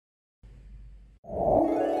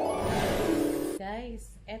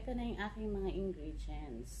eto na yung aking mga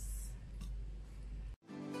ingredients.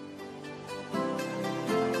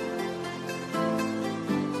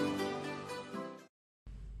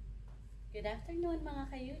 Good afternoon mga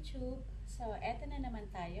ka-YouTube. So, eto na naman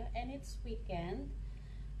tayo and it's weekend.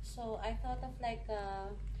 So, I thought of like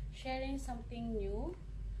sharing something new.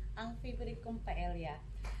 Ang favorite kong paella.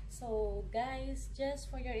 So, guys, just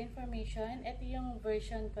for your information, ito yung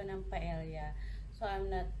version ko ng paella. So, I'm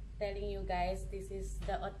not telling you guys this is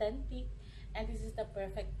the authentic and this is the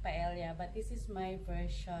perfect paella, but this is my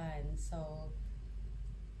version. So,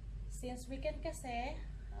 since weekend kasi,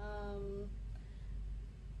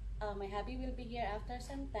 my hubby will be here after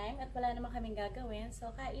some time at wala naman kaming gagawin.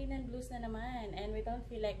 So, kainan blues na naman. And we don't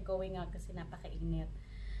feel like going out kasi napakainit.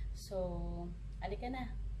 So, alika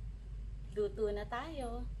na. Luto na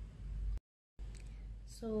tayo.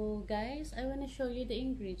 So, guys, I wanna show you the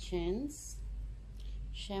ingredients.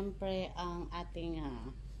 Siyempre, ang ating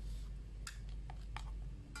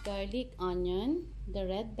garlic, onion, the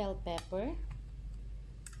red bell pepper,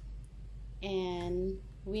 and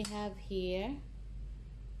we have here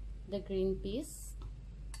the green peas.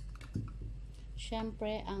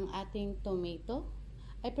 Siyempre, ang ating tomato.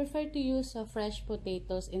 I prefer to use fresh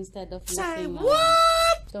potatoes instead of using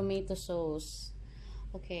tomato sauce.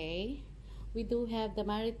 Okay. We do have the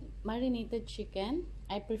marinated chicken.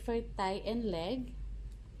 I prefer thigh and leg.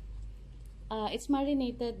 It's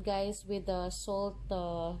marinated, guys, with salt,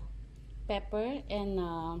 pepper, and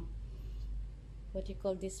what do you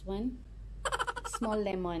call this one? Small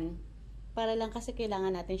lemon. Para lang kasi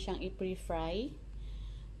kailangan natin siyang i-pre-fry.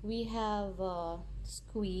 We have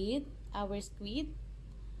squid, our squid,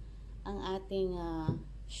 ang ating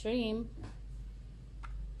shrimp,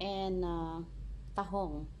 and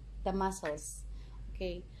tahong, the mussels.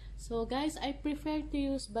 Okay. So, guys, I prefer to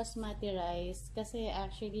use basmati rice kasi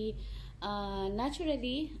actually,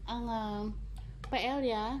 naturally, ang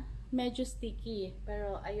paella medyo sticky.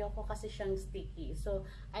 Pero ayoko kasi siyang sticky. So,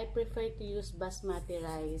 I prefer to use basmati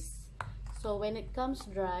rice. So, when it comes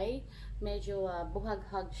dry, medyo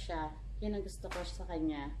buhag-hag siya. Yan ang gusto ko sa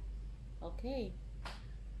kanya. Okay.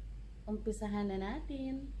 Umpisahan na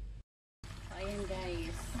natin. So, ayan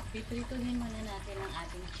guys. Piprituhin muna natin ang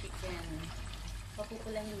ating chicken.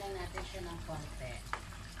 Papupulahin lang natin siya ng konti.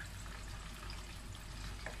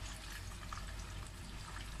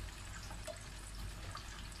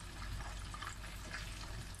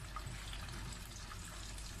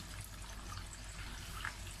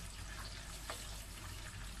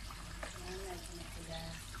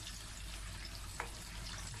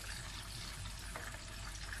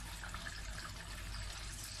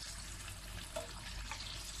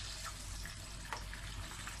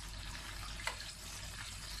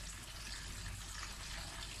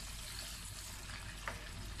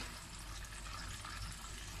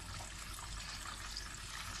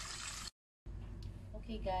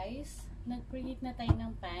 Okay guys, nag-preheat na tayo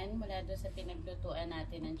ng pan mula doon sa pinaglutuan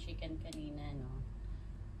natin ng chicken kanina, no?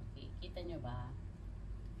 Okay, kita nyo ba?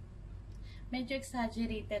 Medyo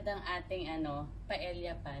exaggerated ang ating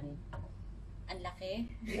paella pan. Ang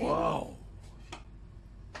laki. Wow!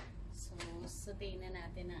 So, saute na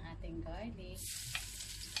natin ang ating garlic.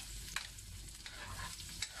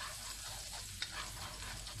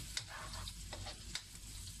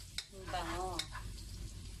 Ang bango.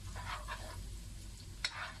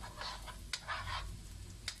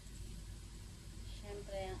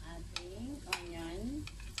 Siyempre ang ating onion.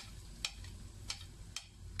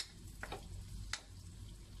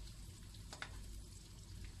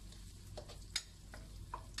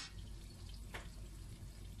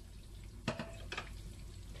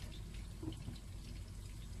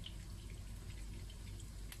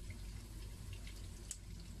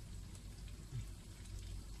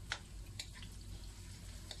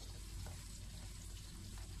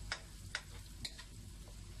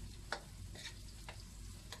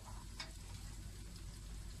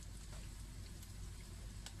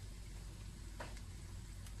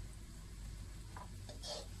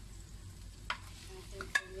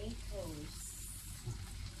 Tomatoes.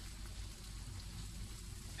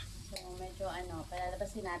 So, medyo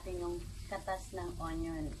palalabasin natin yung katas ng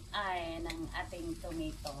onion, ng ating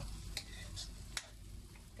tomato.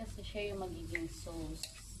 Kasi siya yung magiging sauce.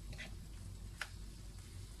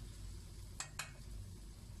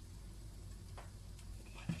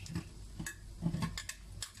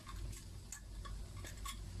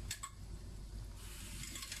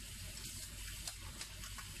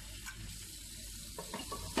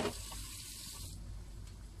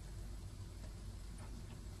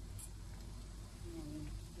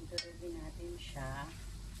 Durugin natin siya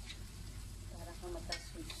para kung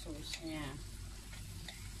magka-sweet sauce niya.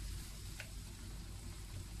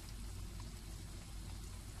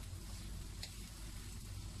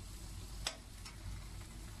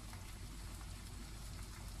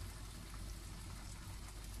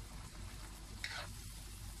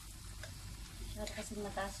 kasi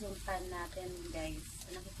mataas yung pan natin, guys.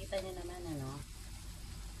 Nakikita nyo naman, ano.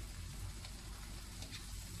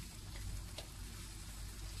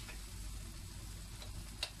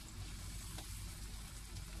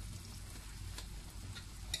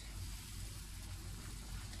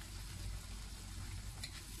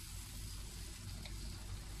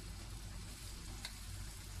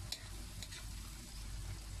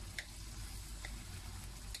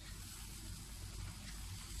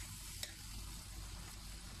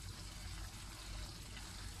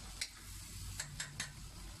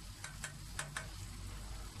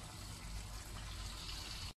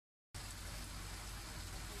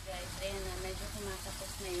 Ayan na, medyo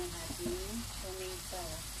kumakapos na yung ating tomato.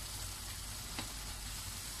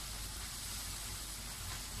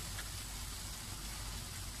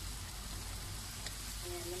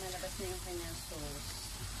 Ayan, lumalabas na yung kanyang sauce.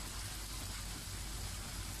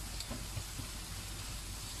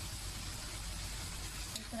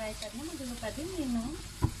 Yung fry pan na, magulo pa din eh, no?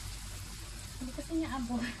 Hindi kasi niya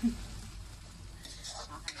abon.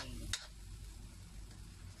 Okay.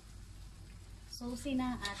 Saucy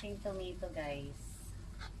na ang ating tomato, guys.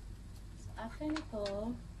 So, after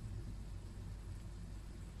nito,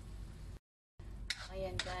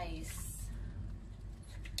 ayan, guys.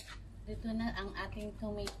 Dito na ang ating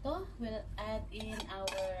tomato. We'll add in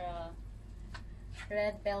our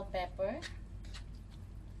red bell pepper.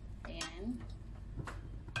 Ayan.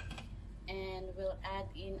 And we'll add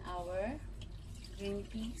in our green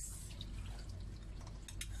peas.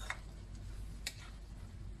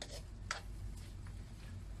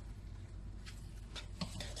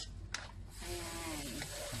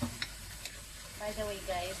 By the way,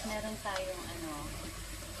 guys, meron tayong ano.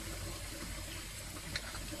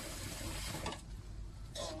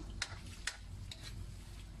 Oh.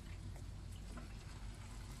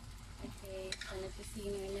 Okay, so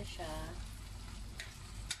nagsisimmer na siya.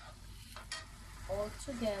 All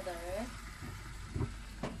together.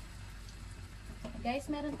 Guys,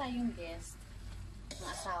 meron tayong guest.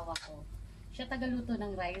 Ang asawa ko. Siya tagaluto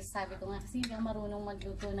ng rice. Sabi ko nga kasi hindi ako marunong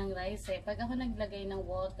magluto ng rice eh. Pag ako naglagay ng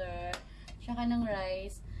water, tsaka ng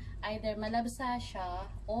rice, either malabsa siya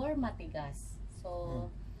or matigas. So,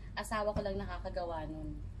 asawa ko lang nakakagawa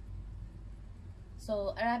nun.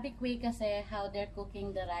 So, Arabic way kasi how they're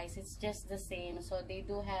cooking the rice, it's just the same. So, they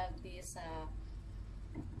do have this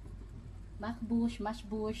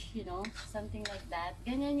mashbush, you know, something like that.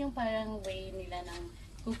 Ganyan yung parang way nila ng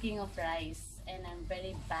cooking of rice. And I'm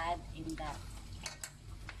very bad in that.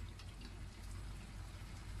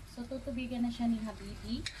 So, tutubigan na siya ni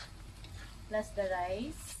Habibi. Plus the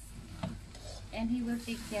rice, and he will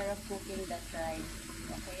take care of cooking that rice.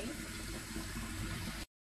 Okay?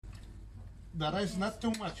 The rice not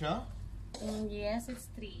too much, huh? Yes,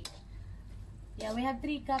 it's 3. Yeah, we have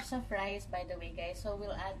 3 cups of rice, by the way, guys. So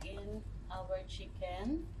we'll add in our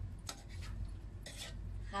chicken.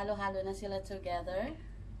 Halo-halo na sila together.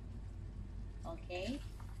 Okay?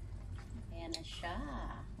 Ayan na siya.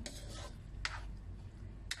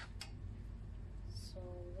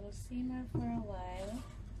 Simmer for a while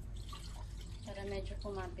para medyo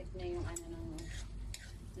kumapit na yung ano ng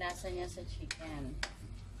lasa niya sa chicken.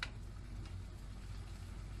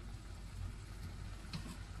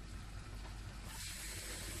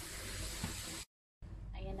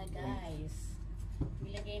 Ayan na, guys.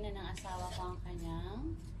 Nilagay na ng asawa ko ang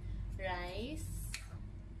kanyang rice.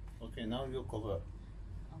 Okay, now you cover.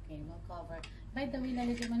 Okay, we'll cover. By the way,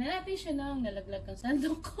 lalagay mo na natin siya nang nalaglag ang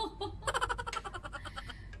sandok ko.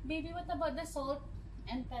 Baby, what about the salt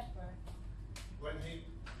and pepper? When he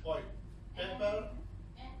oil, pepper,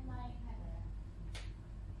 and my pepper.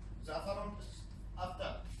 saffron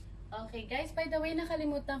after. Okay, guys, by the way,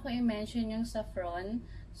 nakalimutan ko i-mention yung saffron.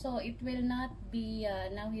 So, it will not be,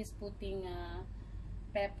 now he's putting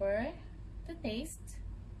pepper to taste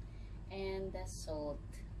and the salt.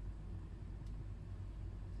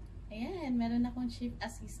 Ayan, meron akong chef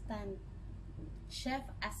assistant.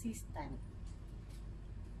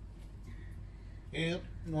 Here,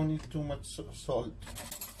 no need too much salt.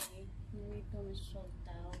 Okay, no need too much salt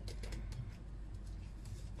daw.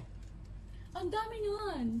 Ang dami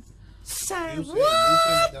nun! Sir, you say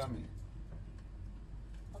madami.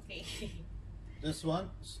 Okay. This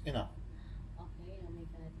one is enough. Okay, oh my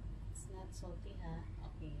god. It's not salty, ha?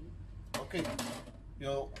 Okay. Okay,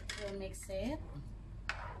 you We'll mix it.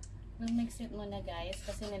 We'll mix it muna, guys,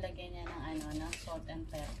 kasi nilagay niya ng ano, ng salt and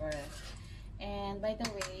pepper. And by the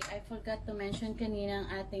way, I forgot to mention kanina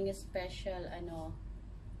ang ating special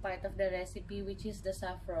part of the recipe, which is the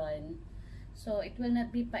saffron. So it will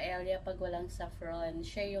not be paella pag walang saffron.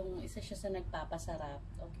 Isa siya sa nagpapasarap,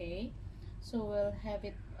 okay? So we'll have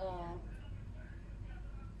it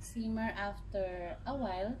simmer after a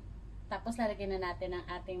while. Tapos lalagyan na natin ang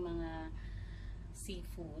ating mga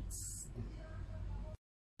seafoods.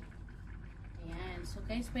 Ayan. So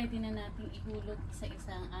guys, pwede na natin ihulog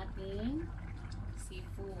isa-isa ang ating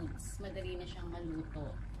seafoods. Madali na siyang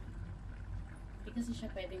maluto. Hindi kasi siya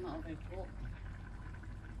pwedeng ma-overcook.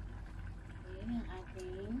 Okay, ang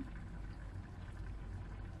ating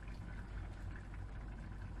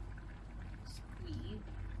squid.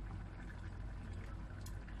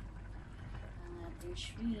 Ang ating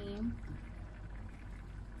shrimp.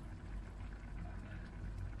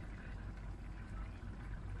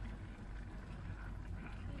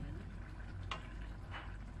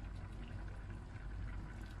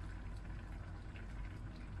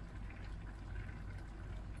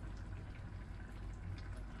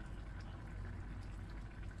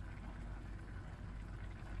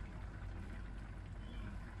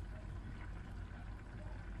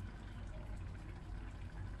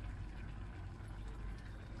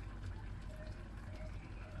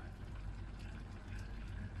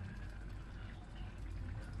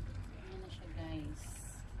 Guys,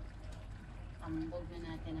 ambog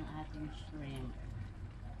na natin ang ating shrimp.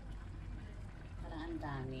 Parang ang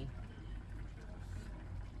dami.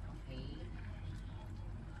 Okay.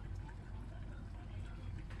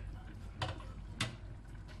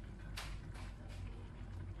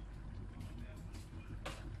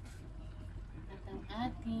 At ang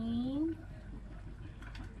ating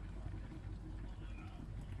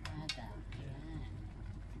ayan.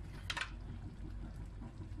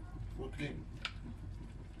 Okay.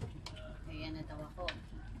 Ayan, natawa ko.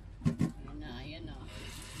 Ayan na, ayan na.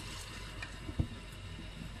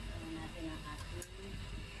 Ayan natin ang ating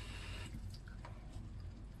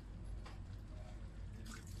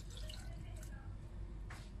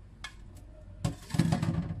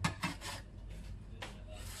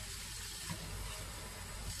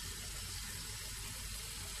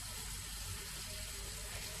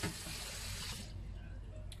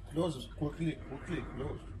Close, quickly,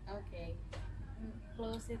 close. okay.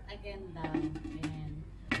 Close it again down. Ayan.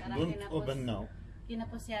 Parang Don't open now.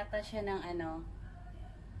 Kinapos yata siya ng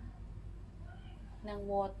ng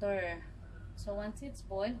water. So once it's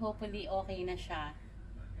boiled, hopefully okay na siya.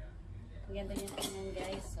 Ang ganda niya tingnan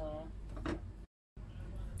guys. So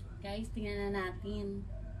guys, tingnan na natin.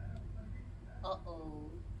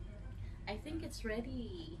 Uh-oh. I think it's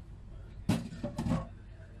ready.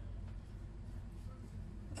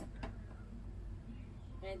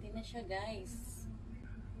 Ready na siya guys.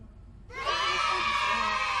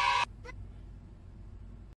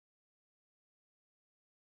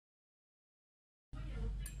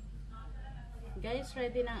 Guys,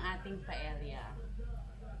 ready na ang ating paella.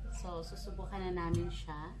 So, susubukan na namin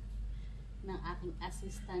siya ng aking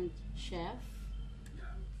assistant chef,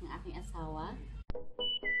 ng aking asawa.